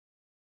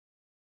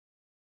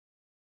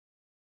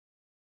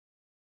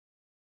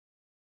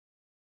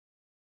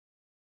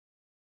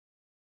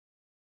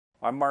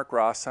I'm Mark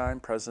Rosheim,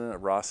 president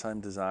of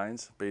Ross-Hime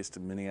Designs, based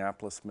in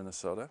Minneapolis,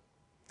 Minnesota.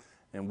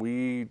 And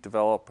we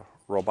develop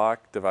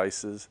robotic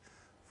devices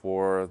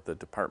for the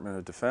Department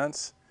of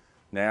Defense,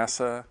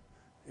 NASA,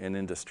 and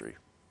industry.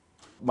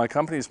 My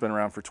company's been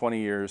around for 20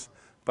 years,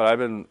 but I've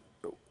been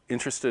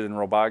interested in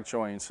robotic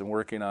joints and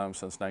working on them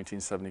since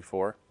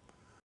 1974.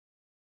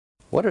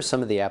 What are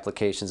some of the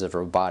applications of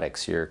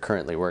robotics you're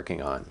currently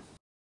working on?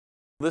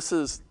 This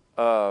is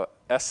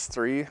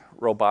S3,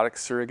 Robotic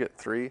Surrogate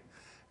 3,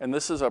 and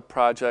this is a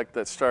project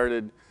that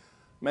started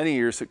many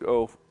years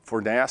ago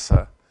for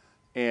NASA,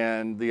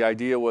 and the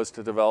idea was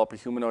to develop a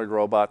humanoid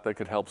robot that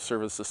could help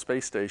service the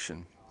space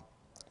station.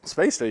 The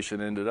space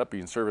station ended up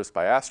being serviced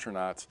by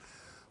astronauts,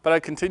 but I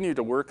continued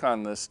to work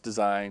on this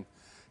design,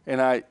 and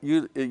it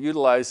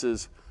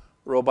utilizes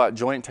robot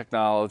joint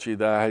technology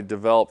that I had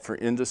developed for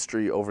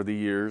industry over the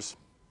years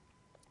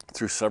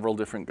through several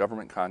different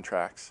government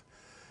contracts.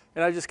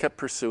 And I just kept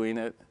pursuing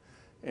it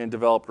and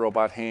developed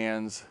robot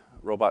hands,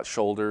 robot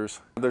shoulders.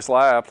 There's a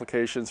lot of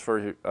applications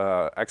for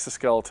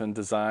exoskeleton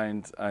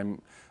design. I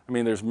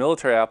mean, there's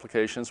military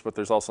applications, but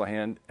there's also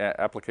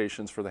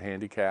applications for the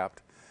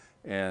handicapped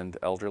and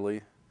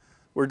elderly.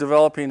 We're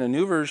developing a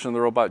new version of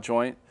the robot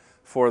joint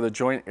for the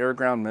Joint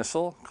Air-Ground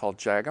Missile called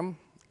JAGM.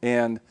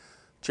 And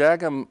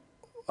JAGM,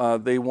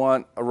 they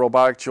want a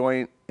robotic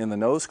joint in the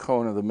nose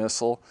cone of the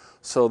missile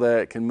so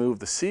that it can move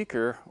the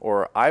seeker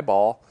or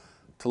eyeball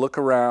to look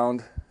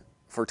around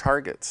for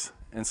targets.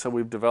 And so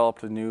we've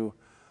developed a new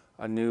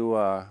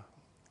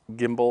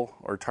gimbal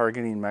or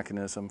targeting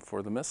mechanism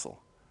for the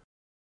missile.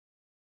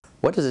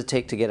 What does it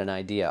take to get an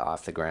idea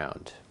off the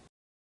ground?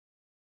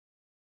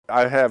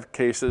 I have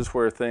cases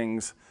where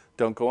things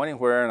don't go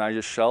anywhere and I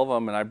just shelve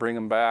them and I bring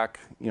them back,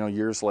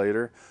 years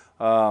later.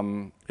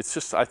 It's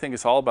just, I think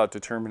it's all about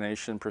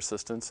determination,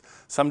 persistence.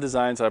 Some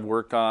designs I've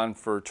worked on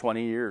for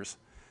 20 years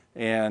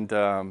and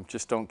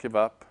just don't give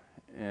up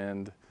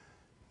and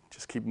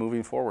just keep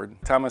moving forward.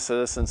 Thomas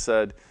Edison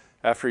said,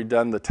 after he'd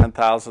done the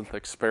 10,000th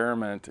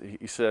experiment,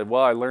 he said,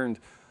 well, I learned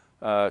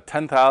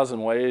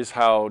 10,000 ways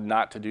how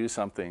not to do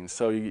something.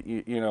 So,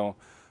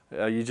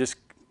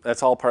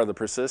 that's all part of the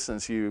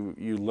persistence.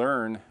 You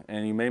learn,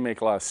 and you may make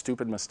a lot of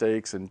stupid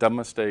mistakes and dumb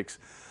mistakes,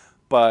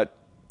 but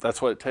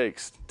that's what it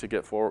takes to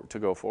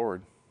go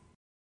forward.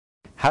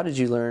 How did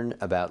you learn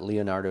about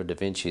Leonardo da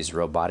Vinci's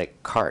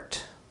robotic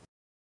cart?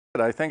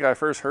 I think I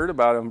first heard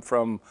about him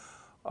from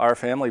our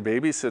family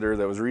babysitter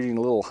that was reading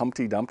little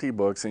Humpty Dumpty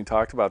books, and he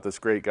talked about this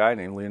great guy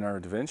named Leonardo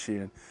da Vinci.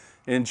 And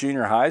in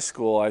junior high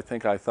school, I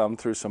think I thumbed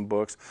through some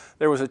books.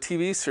 There was a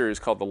TV series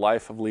called The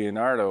Life of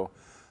Leonardo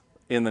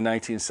in the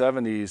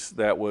 1970s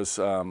that was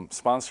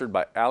sponsored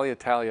by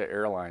Alitalia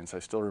Airlines. I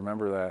still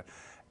remember that.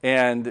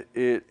 And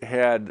it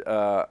had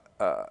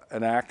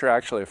an actor,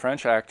 actually a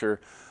French actor,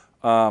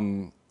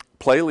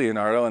 play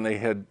Leonardo, and they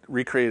had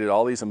recreated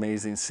all these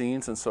amazing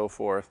scenes and so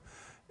forth.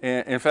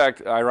 And in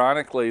fact,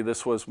 ironically,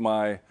 this was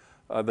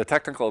the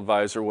technical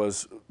advisor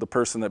was the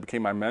person that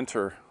became my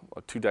mentor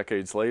 2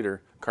 decades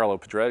later, Carlo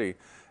Pedretti.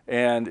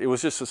 And it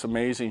was just this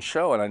amazing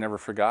show, and I never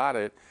forgot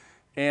it.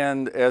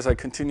 And as I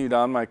continued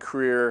on my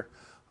career,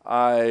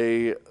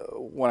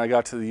 when I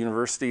got to the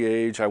university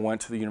age, I went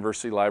to the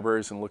university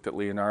libraries and looked at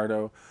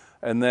Leonardo,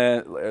 and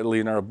then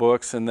Leonardo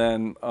books. And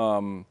then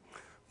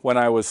when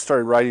I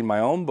started writing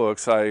my own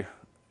books, I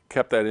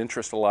kept that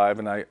interest alive,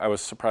 and I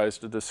was surprised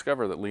to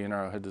discover that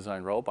Leonardo had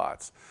designed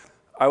robots.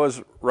 I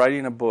was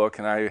writing a book,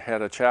 and I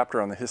had a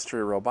chapter on the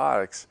history of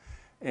robotics,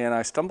 and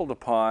I stumbled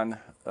upon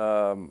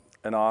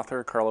an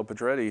author, Carlo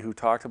Pedretti, who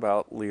talked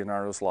about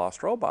Leonardo's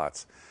lost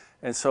robots.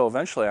 And so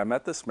eventually I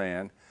met this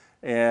man,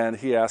 and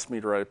he asked me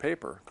to write a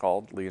paper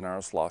called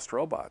Leonardo's Lost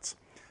Robots.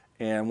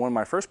 And one of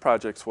my first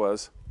projects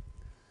was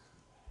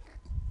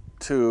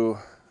to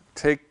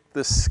take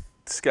this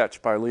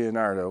sketch by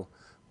Leonardo,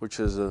 which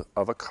is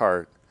of a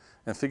cart,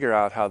 and figure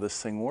out how this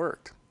thing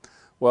worked.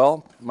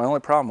 Well, my only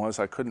problem was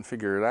I couldn't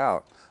figure it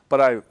out. But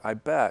I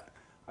bet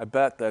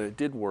that it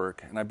did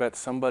work, and I bet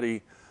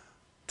somebody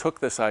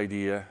took this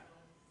idea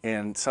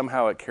and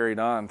somehow it carried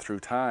on through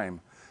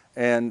time.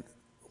 And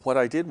what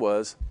I did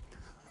was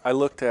I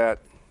looked at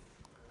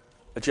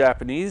a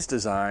Japanese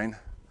design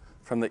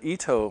from the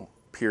Edo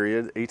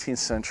period, 18th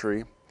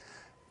century,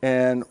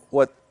 and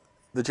what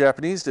the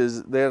Japanese did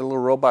is they had a little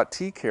robot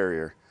tea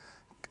carrier,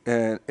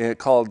 and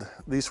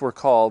these were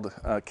called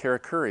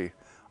karakuri,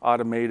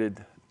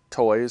 automated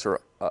toys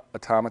or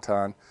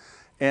automaton,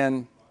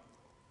 and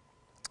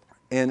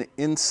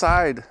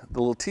inside the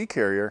little tea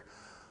carrier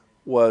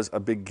was a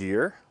big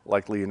gear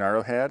like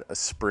Leonardo had, a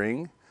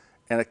spring,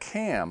 and a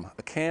cam.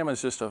 A cam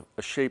is just a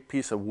shaped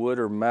piece of wood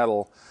or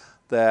metal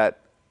that,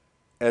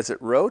 as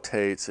it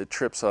rotates, it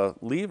trips a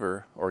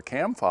lever or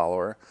cam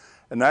follower,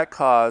 and that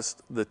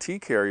caused the tea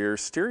carrier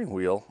steering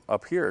wheel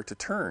up here to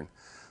turn.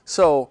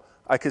 So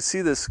I could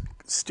see this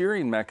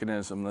steering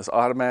mechanism, this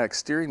automatic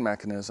steering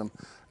mechanism,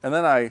 and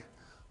then I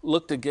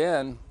looked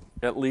again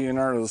at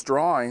Leonardo's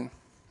drawing,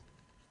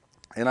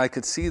 and I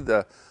could see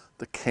the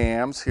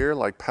cams here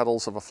like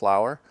petals of a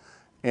flower,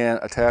 and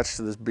attached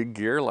to this big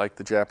gear like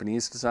the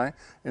Japanese design.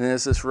 And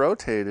as this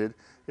rotated,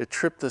 it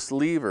tripped this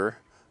lever,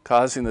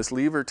 causing this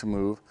lever to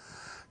move,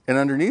 and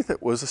underneath it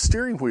was a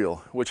steering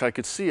wheel, which I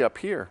could see up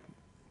here.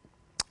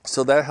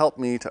 So that helped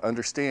me to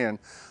understand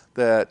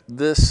that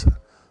this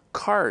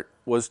cart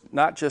was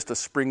not just a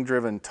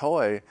spring-driven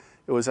toy,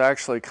 it was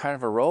actually kind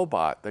of a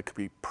robot that could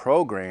be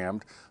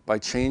programmed by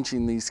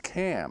changing these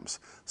cams.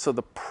 So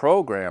the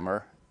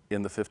programmer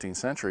in the 15th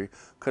century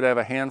could have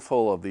a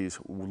handful of these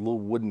little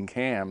wooden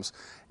cams,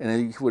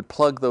 and he would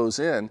plug those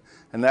in,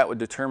 and that would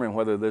determine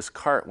whether this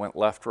cart went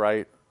left,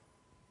 right,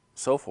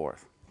 so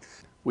forth.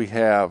 We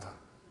have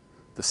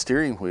the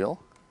steering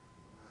wheel,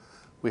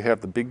 we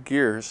have the big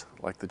gears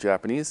like the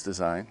Japanese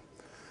design,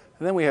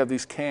 and then we have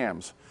these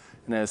cams.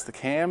 And as the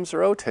cams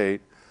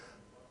rotate,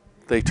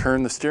 they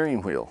turn the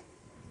steering wheel.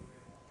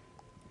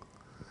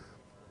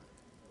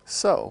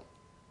 So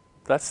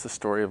that's the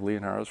story of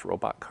Leonardo's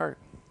robot cart.